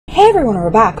everyone, we're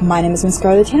back. My name is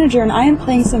MissScarletTanager, and I am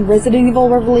playing some Resident Evil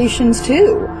Revelations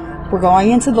 2. We're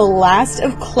going into the last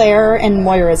of Claire and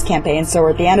Moira's campaign, so we're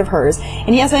at the end of hers.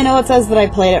 And yes, I know it says that I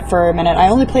played it for a minute. I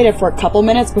only played it for a couple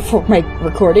minutes before my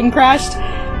recording crashed.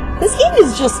 This game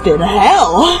has just been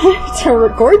hell to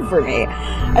record for me.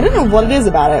 I don't know what it is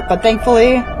about it, but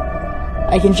thankfully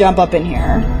I can jump up in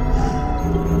here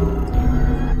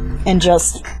and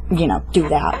just, you know, do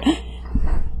that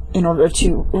in order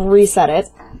to reset it.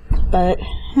 But,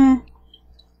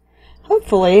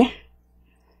 hopefully,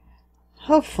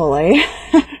 my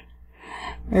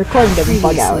recording doesn't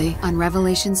bug out. On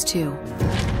Revelations 2,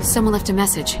 someone left a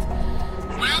message.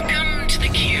 Welcome to the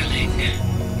Keerling,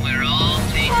 where all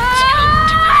things come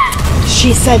to pass.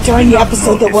 She said during the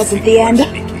episode that wasn't the end.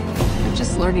 I'm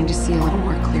just learning to see a little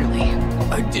more clearly.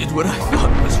 I did what I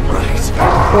thought was right.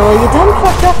 Well, you done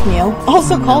fucked up, Neil.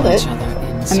 Also called it.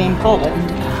 I mean, called it.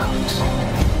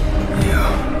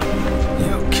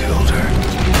 You killed her.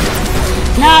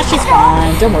 Nah, she's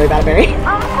fine. Don't worry about it, Barry.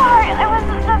 I'm sorry, I was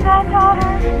the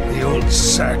goddaughter. The old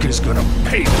sack is gonna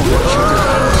pay for what you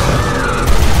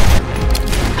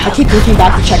did. I keep looking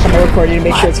back to check on the recording to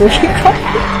make sure it's working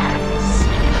properly.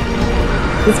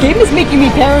 This game is making me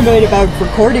paranoid about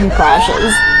recording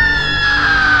crashes.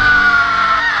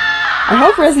 I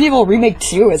hope Resident Evil Remake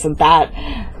 2 isn't that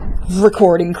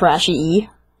recording crashy-y.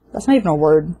 That's not even a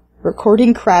word.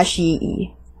 Recording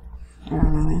crashy-y. I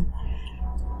don't know, man.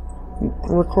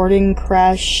 Recording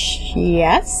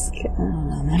crash-esque? I don't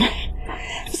know, man.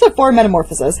 Episode 4,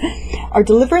 Metamorphosis. Our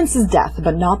deliverance is death,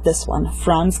 but not this one.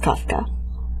 Franz Kafka.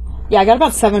 Yeah, I got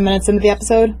about 7 minutes into the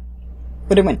episode,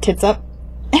 but it went tits up.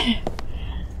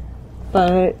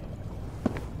 But...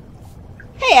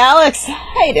 Hey, Alex!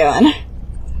 How you doing?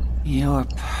 You're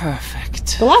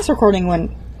perfect. The last recording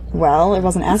went well. It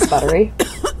wasn't as sputtery.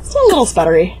 Still a little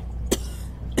sputtery.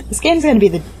 This game's gonna be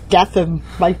the death of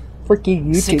my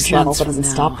freaking YouTube channel if it doesn't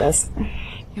stop this.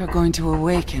 You're going to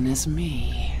awaken as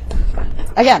me.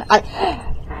 Again,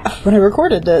 when I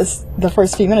recorded this, the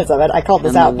first few minutes of it, I called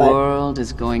this out, the but... world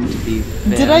is going to be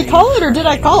Did I call it or did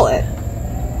I call it?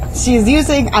 She's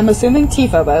using, I'm assuming,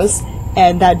 T-Phobos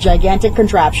and that gigantic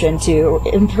contraption to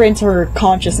imprint her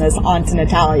consciousness onto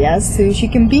Natalia so she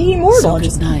can be immortal. So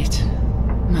good night,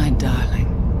 my darling.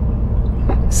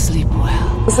 Sleep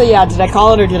well. So yeah, did I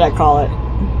call it or did I call it?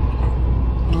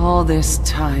 All this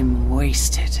time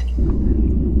wasted.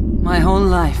 My whole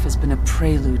life has been a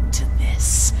prelude to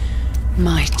this.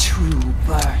 My true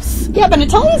birth. Yeah, but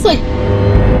Natalia's like,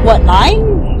 what,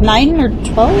 9? 9 or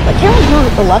 12? I can't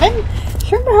remember, 11? I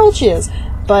can't remember how old she is.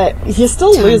 But you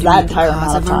still lose that entire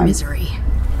amount of time. Misery.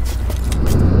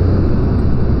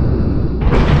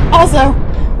 Also,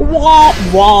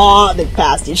 wah, they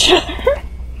passed each other.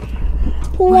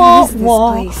 What is this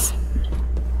place?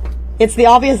 It's the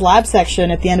obvious lab section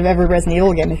at the end of every Resident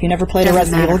Evil game. If you never played a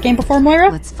Resident Evil game before,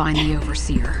 Moira, Let's find the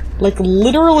Overseer. like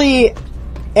literally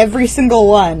every single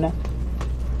one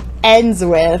ends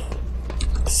with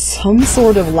some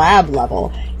sort of lab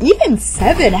level. Even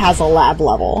 7 has a lab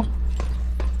level.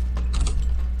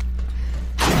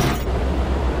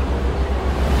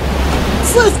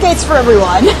 Sluice gates for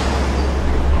everyone!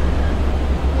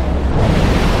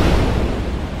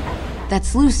 That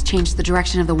sluice changed the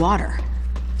direction of the water.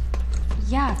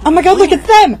 Yeah. Oh my god, look at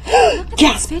them!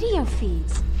 Gasp! Video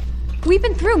feeds. We've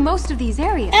been through most of these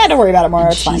areas. Don't worry about it,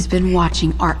 Moira, it's fine. She's been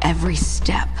watching our every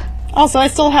step. Also, I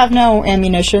still have no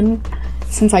ammunition,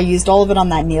 since I used all of it on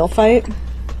that Neil fight.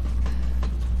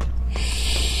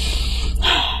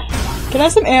 Can I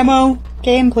have some ammo,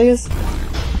 game, please?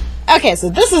 Okay, so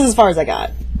this is as far as I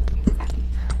got.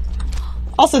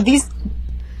 Also, these...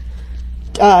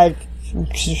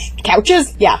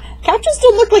 couches? Yeah. Couches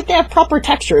don't look like they have proper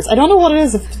textures. I don't know what it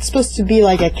is, if it's supposed to be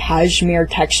like a cashmere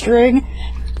texturing,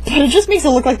 but it just makes it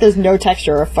look like there's no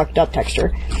texture or a fucked up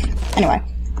texture. Anyway.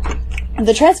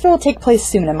 The transfer will take place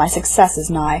soon and my success is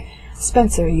nigh.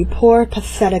 Spencer, you poor,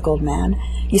 pathetic old man.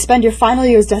 You spend your final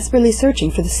years desperately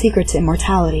searching for the secret to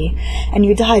immortality, and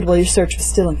you died while your search was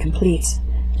still incomplete.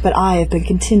 But I have been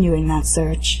continuing that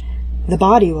search. The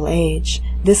body will age.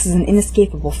 This is an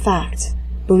inescapable fact.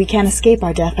 But we can't escape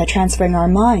our death by transferring our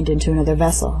mind into another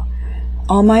vessel.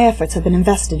 All my efforts have been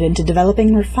invested into developing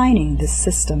and refining this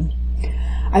system.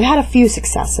 I've had a few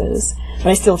successes, but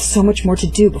I still have so much more to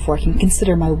do before I can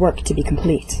consider my work to be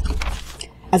complete.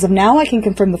 As of now, I can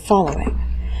confirm the following.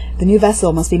 The new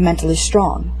vessel must be mentally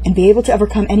strong, and be able to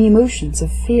overcome any emotions of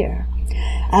fear.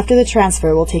 After the transfer,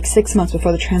 it will take 6 months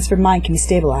before the transferred mind can be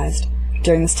stabilized.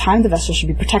 During this time, the vessel should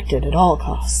be protected at all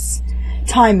costs.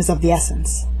 Time is of the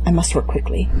essence. I must work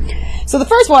quickly. So the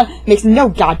first one makes no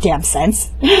goddamn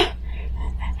sense.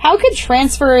 How could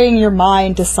transferring your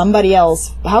mind to somebody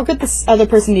else, how could this other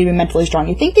person need to be mentally strong?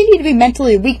 You think they need to be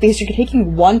mentally weak because you're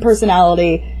taking one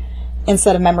personality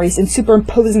instead of memories and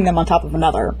superimposing them on top of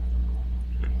another.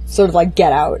 Sort of like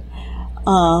Get Out.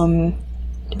 To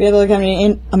be able to have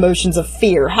any emotions of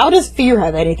fear. How does fear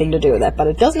have anything to do with it? But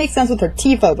it does make sense with her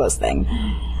T-Phobos thing.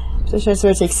 So it sort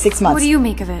of takes 6 months. What do you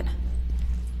make of it?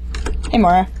 Hey,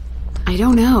 Mora. I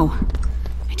don't know.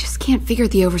 I just can't figure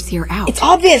the Overseer out. It's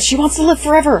obvious! She wants to live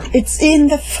forever! It's in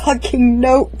the fucking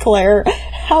note, Claire!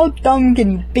 How dumb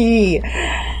can you be?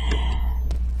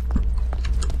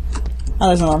 Oh,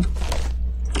 there's another one.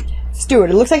 Stewart,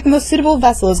 it looks like the most suitable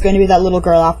vessel is going to be that little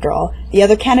girl after all. The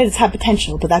other candidates have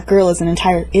potential, but that girl is in an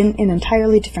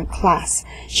entirely different class.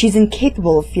 She's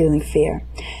incapable of feeling fear.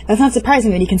 That's not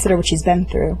surprising when you consider what she's been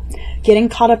through. Getting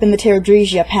caught up in the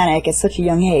Terradregia panic at such a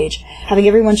young age, having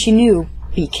everyone she knew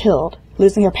be killed,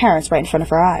 losing her parents right in front of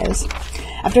her eyes.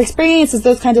 After experiences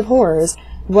those kinds of horrors,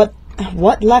 what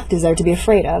left is there to be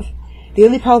afraid of? The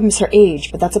only problem is her age,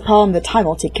 but that's a problem that time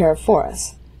will take care of for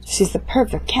us. She's the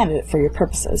perfect candidate for your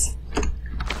purposes.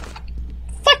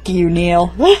 Fuck you,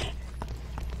 Neil.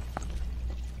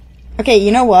 Okay,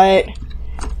 you know what?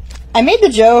 I made the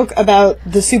joke about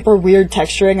the super weird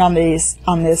texturing on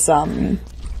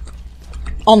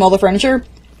all the furniture.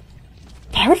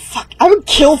 But I would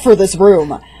kill for this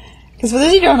room. Because for those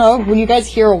of you who don't know, when you guys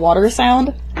hear a water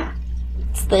sound,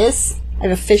 it's this. I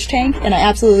have a fish tank, and I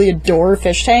absolutely adore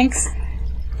fish tanks.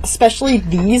 Especially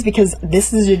these, because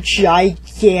this is a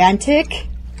gigantic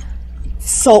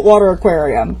saltwater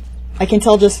aquarium. I can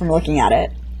tell just from looking at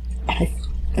it. And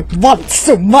I love it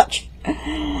so much!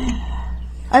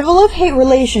 I have a love-hate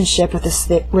relationship with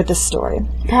this story.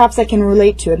 Perhaps I can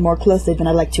relate to it more closely than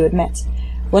I'd like to admit.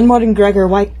 One morning, Gregor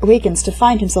awakens to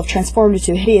find himself transformed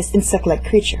into a hideous insect-like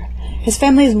creature. His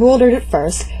family is bewildered at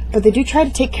first, but they do try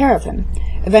to take care of him.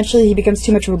 Eventually, he becomes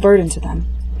too much of a burden to them.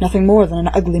 Nothing more than an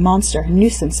ugly monster, a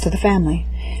nuisance to the family.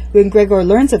 When Gregor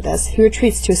learns of this, he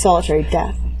retreats to a solitary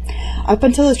death. Up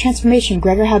until his transformation,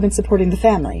 Gregor had been supporting the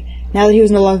family. Now that he was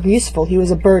no longer useful, he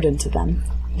was a burden to them.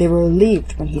 They were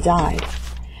relieved when he died.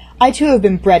 I too have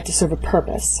been bred to serve a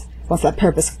purpose. Once that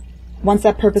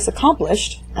purpose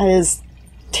accomplished, that is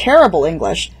terrible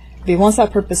English, but once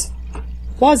that purpose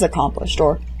was accomplished,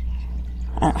 or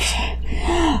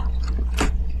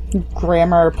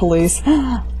grammar police,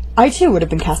 I too would have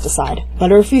been cast aside,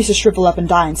 but I refuse to shrivel up and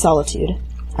die in solitude.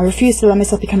 I refuse to let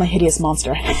myself become a hideous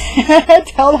monster.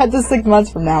 Tell that to 6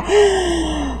 months from now.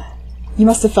 You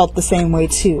must have felt the same way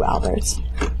too, Albert.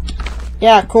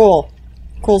 Yeah, cool.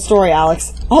 Cool story,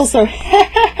 Alex. Also, she's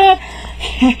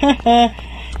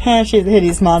a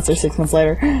hideous monster 6 months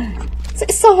later. It's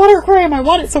a saltwater aquarium, I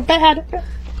want it so bad.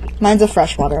 Mine's a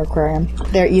freshwater aquarium.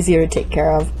 They're easier to take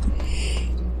care of.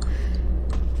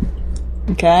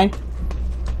 Okay.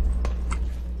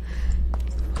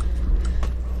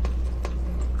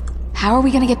 How are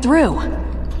we gonna get through?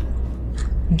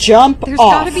 Jump There's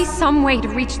off. gotta be some way to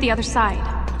reach the other side.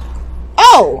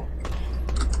 Oh!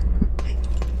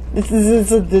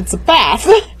 It's a bath.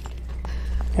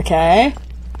 Okay.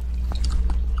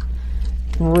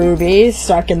 Ruby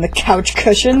stuck in the couch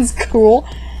cushions. Cool.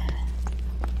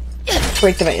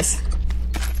 Break the vase.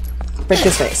 Break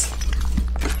this vase.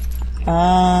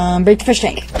 Break the fish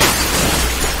tank.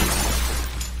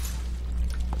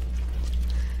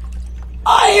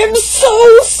 I am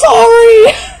so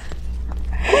sorry!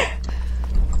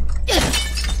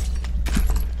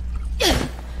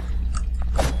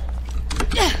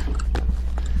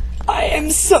 I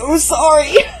am so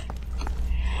sorry!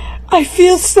 I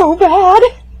feel so bad!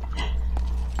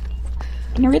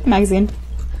 Can you read the magazine?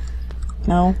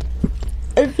 No.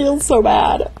 I feel so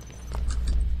bad.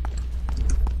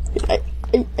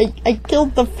 I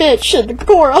killed the fish and the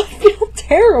coral. I feel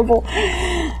terrible.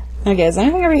 Okay, is there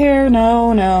anything over here?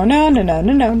 No.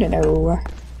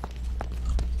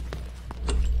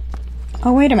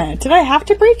 Oh, wait a minute. Did I have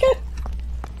to break it?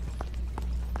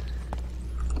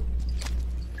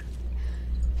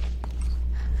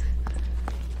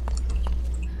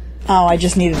 Oh, I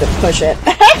just needed to push it.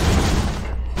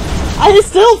 I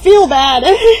still feel bad.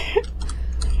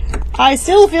 I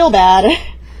still feel bad.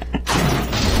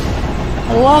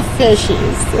 I love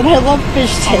fishies, and I love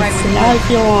fish tanks, and now I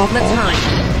feel awful. Let's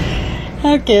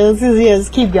hurry. Okay, let's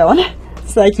keep going,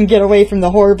 so I can get away from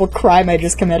the horrible crime I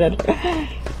just committed.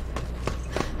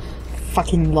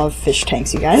 Fucking love fish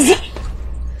tanks, you guys.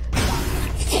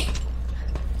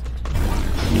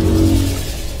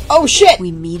 Oh shit!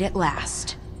 We meet at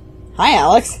last. Hi,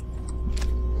 Alex.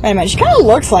 Wait a minute, she kind of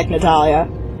looks like Natalia,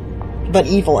 but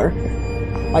eviler,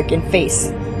 like in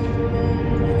face.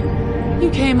 You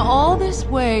came all this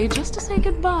way just to say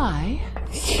goodbye?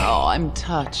 Oh, I'm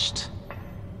touched.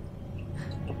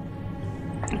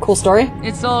 Cool story.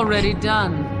 It's already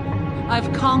done.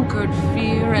 I've conquered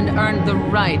fear and earned the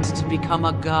right to become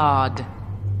a god.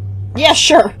 Yeah,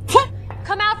 sure.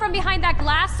 Come out from behind that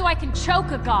glass so I can choke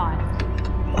a god.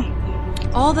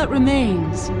 All that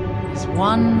remains is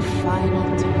one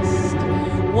final test.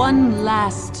 One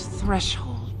last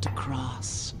threshold to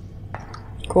cross.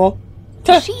 Cool.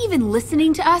 Is she even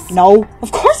listening to us? No,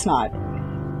 of course not.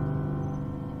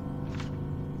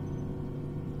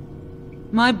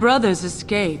 My brother's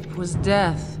escape was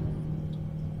death.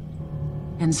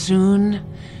 And soon,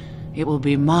 it will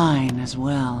be mine as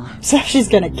well. So she's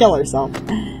gonna kill herself.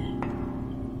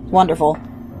 Wonderful.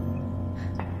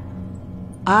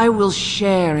 I will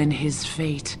share in his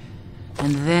fate,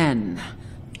 and then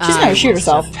She's gonna shoot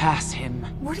herself. Surpass him.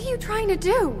 What are you trying to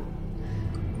do?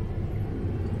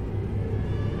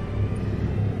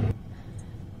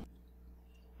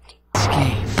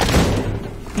 Escape.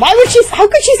 Why would she? How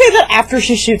could she say that after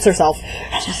she shoots herself?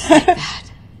 Just like that.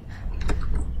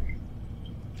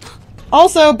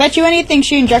 Also, bet you anything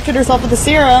she injected herself with the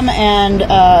serum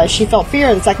and she felt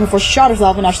fear the second before she shot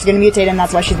herself, and now she's gonna mutate, and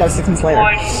that's why she's dead 6 months later.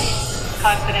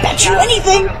 Bet you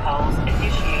anything!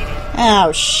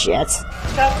 Oh shit.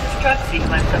 Self-destruct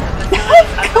sequence of the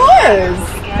Of course!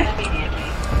 begin immediately.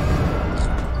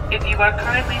 If you are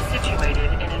currently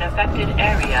situated in an affected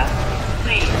area,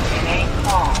 please remain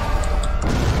calm.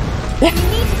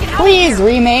 Please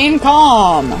remain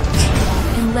calm.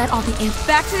 And let all the ants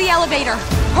back to the elevator.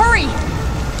 Hurry!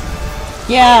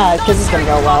 Yeah, because it's gonna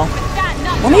go well.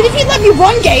 Well, maybe if you let me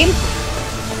run, game.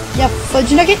 Yeah,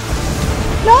 fudge nugget.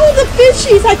 No, the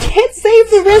fishies! I can't save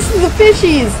the rest of the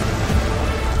fishies.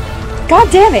 God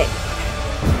damn it!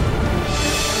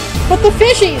 But the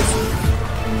fishies!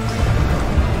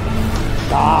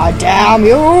 God damn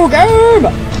you, game!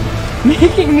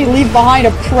 Making me leave behind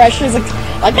a precious,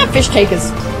 like that fish tank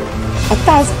is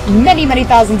many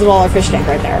thousands of dollar fish tank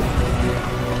right there.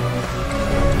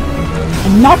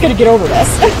 I'm not gonna get over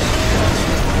this.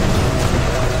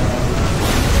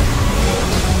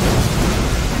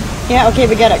 Yeah, okay,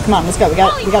 we get it. Come on, let's go. We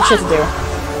got shit to do.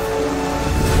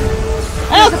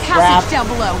 Oh, There's a crap. passage down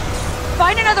below.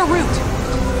 Find another route.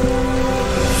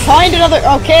 Find another...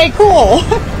 Okay, cool.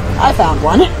 I found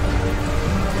one.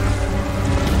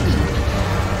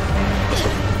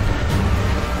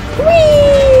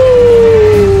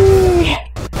 Whee!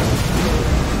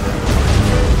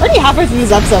 Already halfway through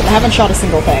this episode and I haven't shot a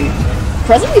single thing.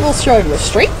 Resident Evil's showing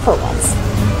restraint for once.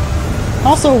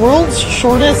 Also, world's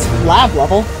shortest lab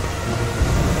level.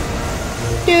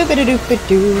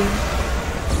 Doo-ba-da-doo-ba-doo.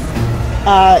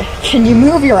 Can you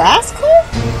move your asshole?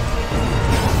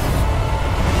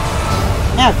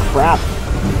 Ah, crap.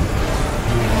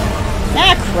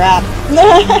 Ah, crap.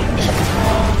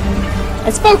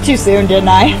 I spoke too soon, didn't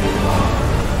I?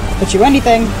 Bet you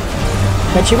anything.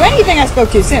 Bet you anything I spoke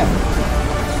too soon.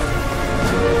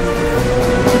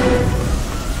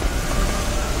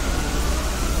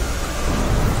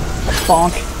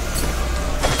 Bonk.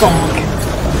 Bonk.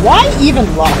 Why even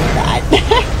lock that?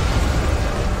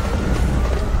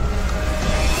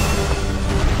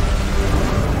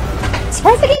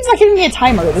 Surprised the game's not giving me a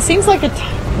timer. This seems like a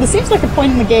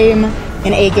point in the game,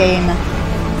 in a game,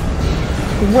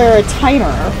 where a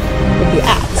timer would be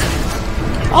apt.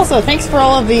 Also, thanks for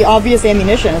all of the obvious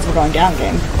ammunition as we're going down,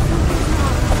 game.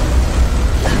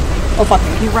 Oh fuck me.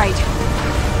 You're right. I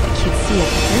can't see it,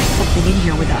 but there's something in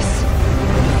here with us.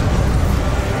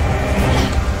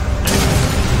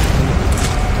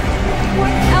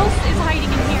 What else is hiding in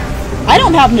here? I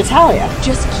don't have Natalia.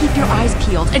 Just keep your eyes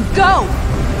peeled and go!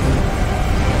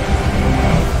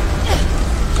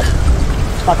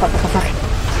 Fuck, fuck, fuck, fuck.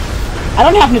 I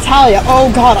don't have Natalia. Oh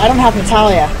god, I don't have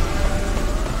Natalia.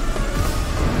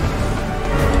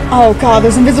 Oh god,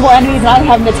 there's invisible enemies and I don't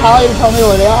have Natalia to tell me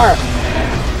where they are.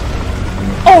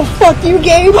 Oh fuck you,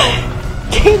 game!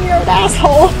 Game, you're an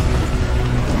asshole!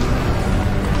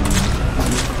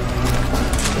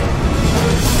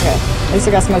 Okay, at least I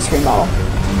got smoke screen bottle.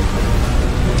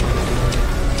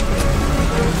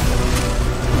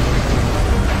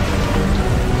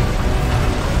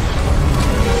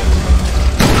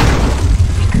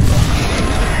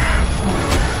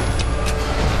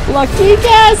 Lucky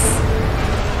guess!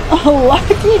 Oh,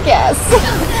 lucky guess!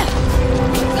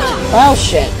 Well,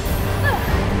 shit.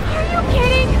 Are you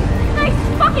kidding? Nice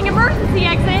fucking emergency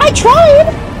exit! I tried!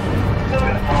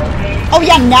 Oh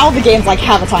yeah, now the game's like,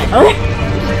 have a timer.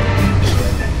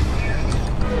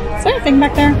 Is there anything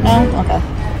back there? No? Okay.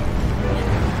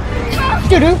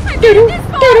 Doo-doo, doo-doo,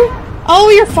 doo-doo. Oh,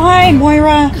 you're fine,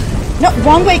 Moira. No,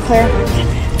 wrong way, Claire.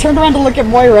 Turned around to look at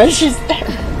Moira. She's there.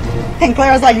 And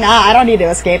Claire was like, nah, I don't need to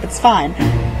escape. It's fine.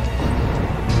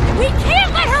 We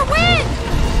can't let her win!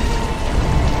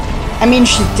 I mean,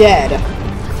 she's dead.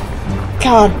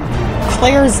 God,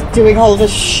 Claire's doing all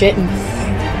this shit in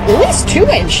at least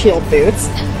 2-inch heeled boots.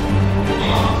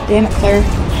 Damn it, Claire.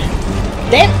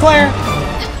 Damn it, Claire!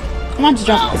 Come on, just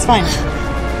jump. It's fine.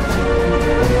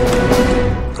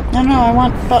 No, I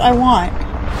want, but I want.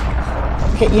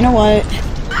 Okay, you know what?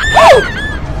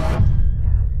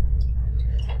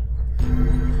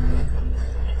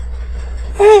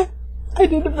 I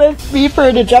didn't mean for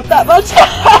her to jump that much.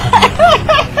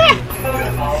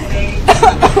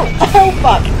 Oh,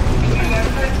 fuck.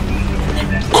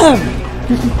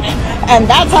 And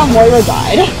that's how Moira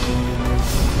died.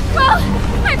 Well,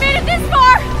 I made it this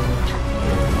far!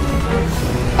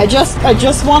 I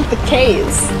just want the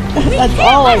K's. That's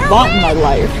all I want in my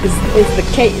life, is the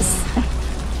K's.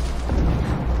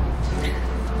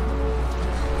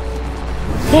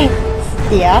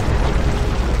 Yeah.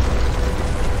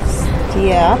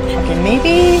 Yeah. Okay,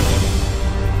 maybe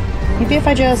if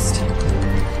I just...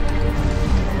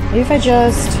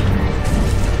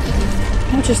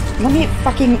 No, just let me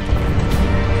fucking...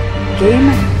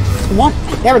 Game 1.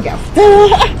 There we go.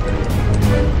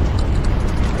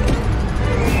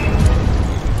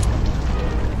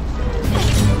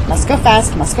 Must go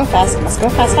fast, must go fast, must go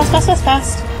fast, fast, fast, fast,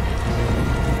 fast.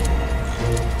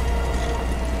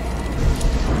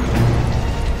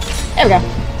 There we go.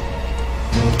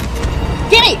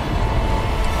 Gimme!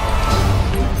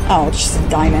 Oh, it's just a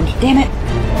diamond. Damn it.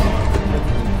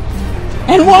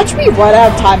 And watch me run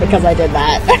out of time because I did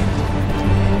that.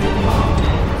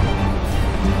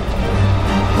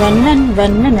 Run, run,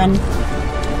 run, run, run.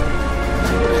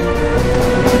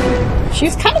 She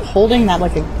was kind of holding that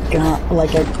like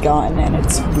a gun, and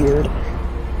it's weird.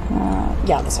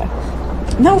 Yeah, this way.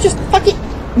 No, just fucking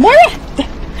Moira!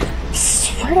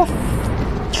 Swear to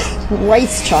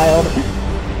Christ, child.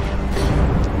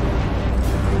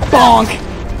 Bonk!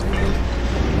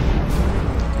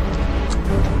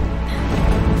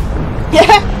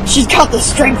 Yeah, she's got the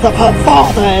strength of her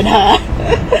father in her.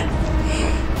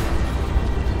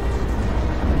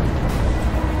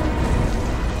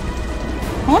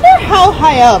 I wonder how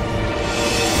high up,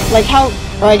 like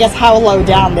or I guess how low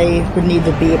down they would need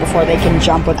to be before they can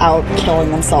jump without killing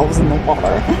themselves in the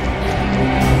water.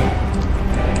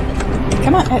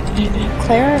 Come on,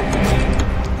 Claire.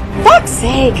 Fuck's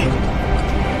sake!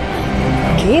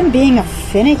 Game being a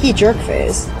finicky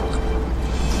jerkface.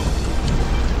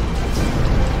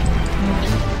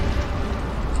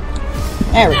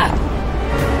 There we go.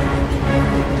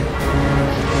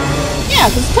 Yeah,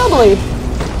 because totally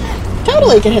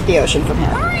can hit the ocean from here.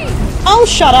 Hurry! Oh,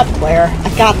 shut up, Claire. I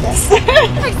got this.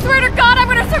 I swear to God, I'm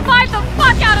gonna survive the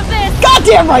fuck out of this!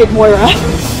 Goddamn right, Moira!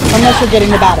 Unless you're getting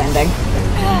the bad ending.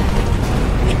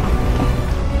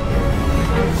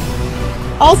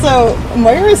 Also,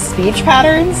 Moira's speech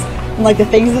patterns, and like the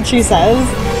things that she says,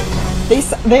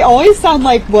 they always sound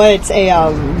like what a,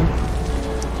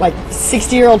 like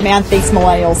 60-year-old man thinks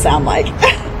millennials sound like.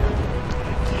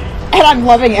 And I'm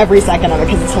loving every second of it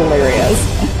because it's hilarious.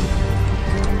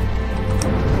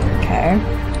 Okay.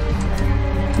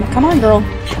 Now, come on, girl.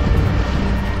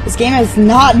 This game is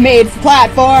not made for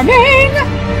platforming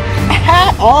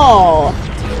at all.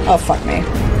 Oh, fuck me. We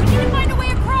need to find a way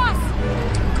across!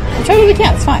 I totally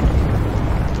can, it's fine.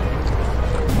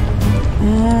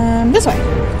 This way.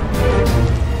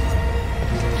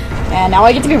 And now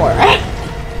I get to be more.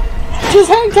 Just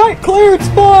hang tight, Claire, it's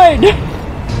fine!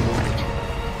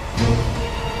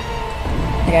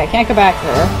 Okay, I can't go back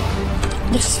there.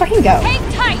 Just fucking go.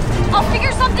 Hang tight! I'll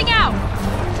figure something out!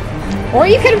 Or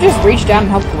you could have just reached down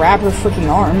and helped grab her freaking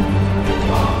arm.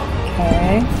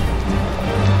 Okay.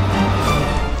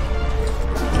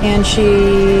 And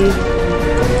she...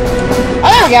 Oh,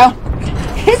 there we go!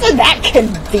 Isn't that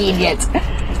convenient?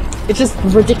 It's just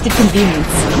ridiculous convenience.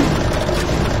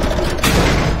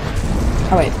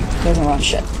 Oh wait, there's no wrong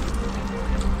shit. You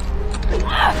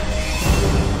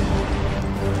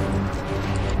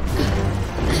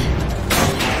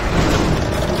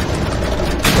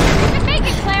can make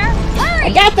it, Claire! Hurry! I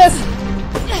got this!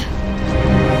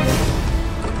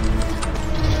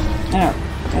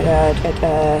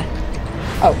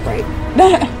 Oh, right.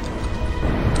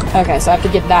 Okay, so I have to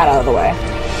get that out of the way.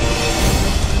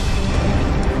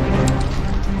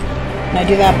 And I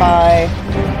do that by...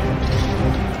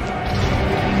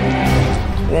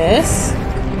 this.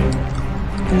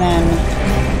 And then...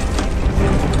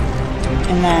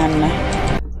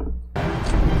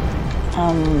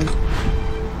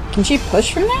 Can she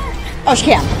push from there? Oh, she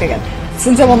can. Okay, good.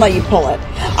 Since I won't let you pull it.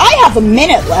 I have a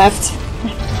minute left.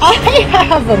 I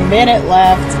have a minute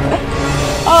left.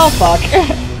 Oh, fuck.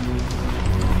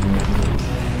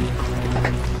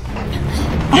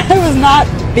 I was not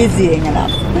busying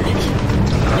enough.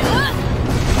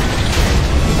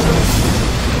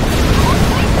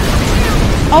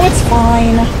 Oh, it's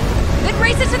fine. Then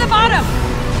race it to the bottom.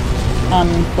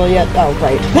 Well, yeah, oh,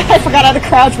 right. I forgot how to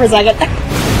crouch for a second.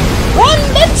 Run,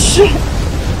 bitch!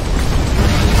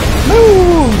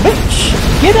 Move, bitch!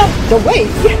 Get out the way!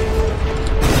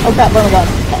 Oh crap, where am I going?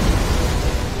 Okay.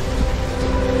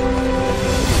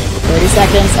 30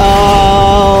 seconds.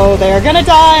 Oh, they're gonna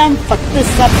die. I'm fucked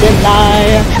this up, didn't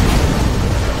I?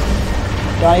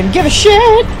 Don't even give a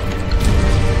shit!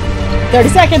 30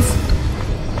 seconds!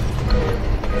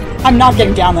 I'm not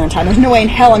getting down there in time. There's no way in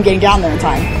hell I'm getting down there in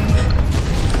time.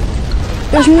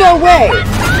 There's no way!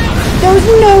 There's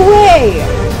no way!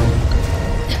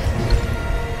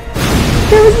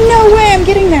 There's no way I'm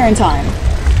getting there in time.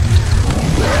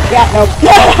 Yeah, nope.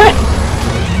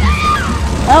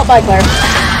 Oh, bye, Claire.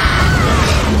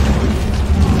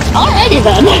 Alrighty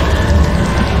then.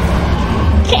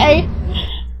 Okay.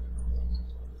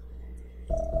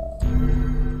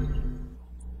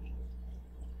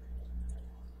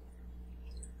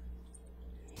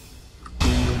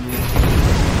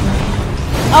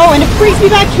 Oh, and it brings me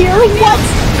back here? What?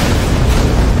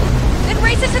 Then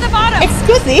race it to the bottom.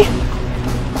 Excuse me.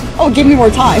 Oh, give me more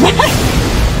time.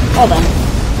 Well then.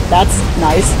 That's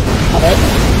nice of it.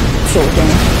 Sure thing.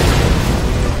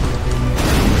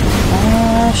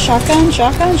 Shotgun,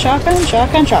 shotgun, shotgun,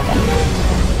 shotgun, shotgun.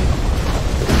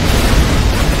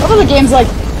 What are the games like?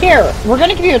 Here, we're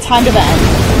gonna give you a time to the end.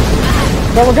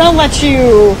 But we're gonna let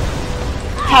you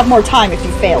have more time if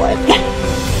you fail it.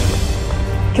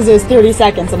 Because it was 30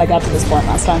 seconds and I got to this point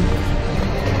last time.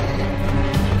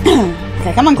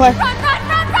 Okay, come on, Claire. Run, run,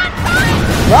 run, run,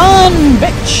 run! Run,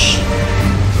 bitch!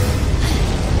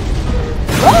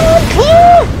 Run,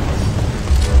 Claire!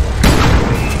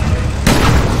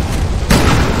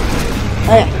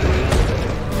 Okay.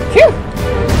 Phew!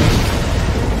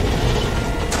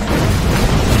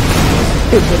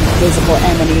 Stupid invisible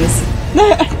enemies.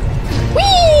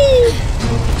 Whee!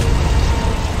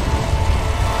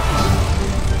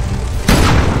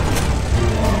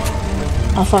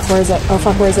 Oh fuck, where is it? Oh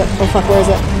fuck, where is it? Oh fuck, where is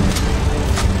it?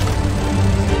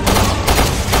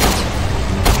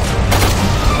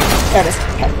 There it is.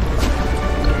 Okay.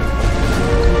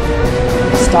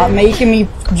 Stop making me...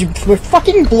 My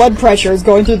fucking blood pressure is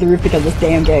going through the roof because of this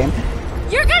damn game.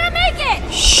 You're gonna make it!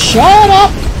 Shut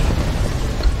up!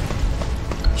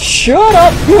 Shut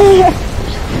up!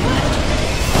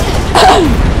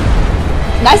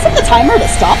 Can I set the timer to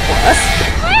stop for us?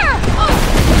 Where? Oh.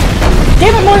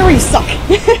 Damn it, Moira, you suck!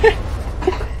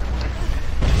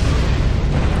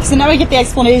 So now we get the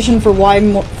explanation for why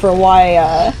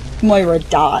Moira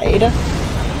died.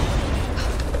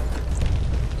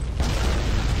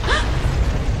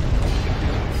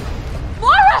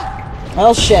 Moira!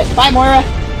 Well, shit. Bye, Moira.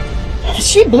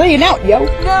 She bleeding out, yo.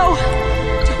 No!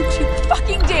 Don't you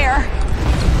fucking dare!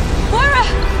 Moira!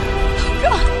 Oh,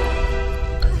 God!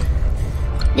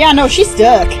 Yeah, no, she's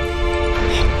stuck.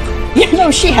 Yeah,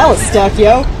 no, she hella stuck,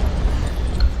 yo.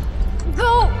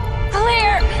 Go,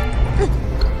 Claire!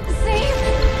 Save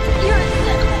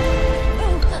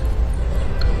yourself!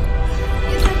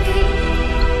 It's okay.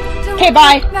 Don't Okay,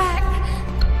 bye. look back.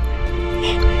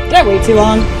 Did I wait too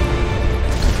long?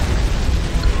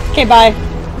 Okay, bye.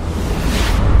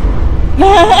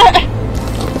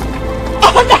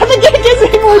 Oh, nothing gives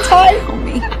me more time!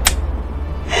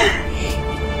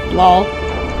 Lol.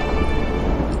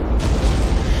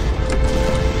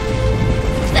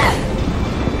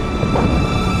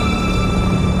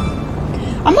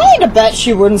 I'm willing to bet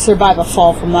she wouldn't survive a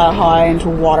fall from that high into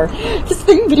water. This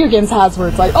thing video games has where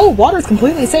it's like, oh, water's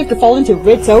completely safe to fall into.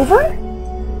 It's over?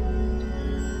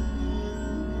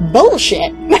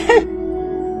 Bullshit.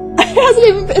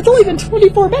 It's only been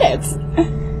 24 minutes.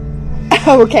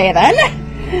 Okay then.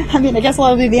 I mean, I guess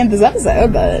that'll be the end of this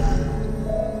episode, but...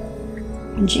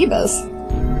 Jeebus.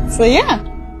 So yeah.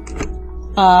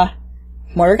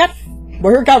 Moira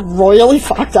got royally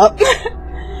fucked up.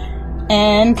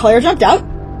 And Claire jumped out.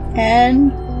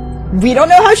 And we don't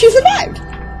know how she survived.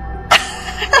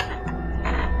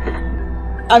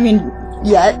 I mean,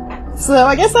 yet. So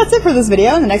I guess that's it for this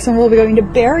video. In the next one we'll be going to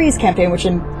Barry's campaign, which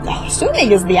I'm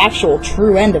assuming is the actual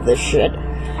true end of this shit.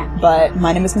 But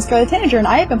my name is MissScarletTanager, and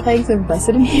I have been playing some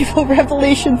Resident Evil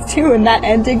Revelations 2, and that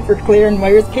ending for Claire and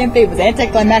Moira's campaign was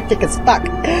anticlimactic as fuck.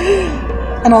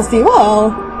 And I'll see you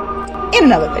all in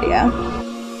another video.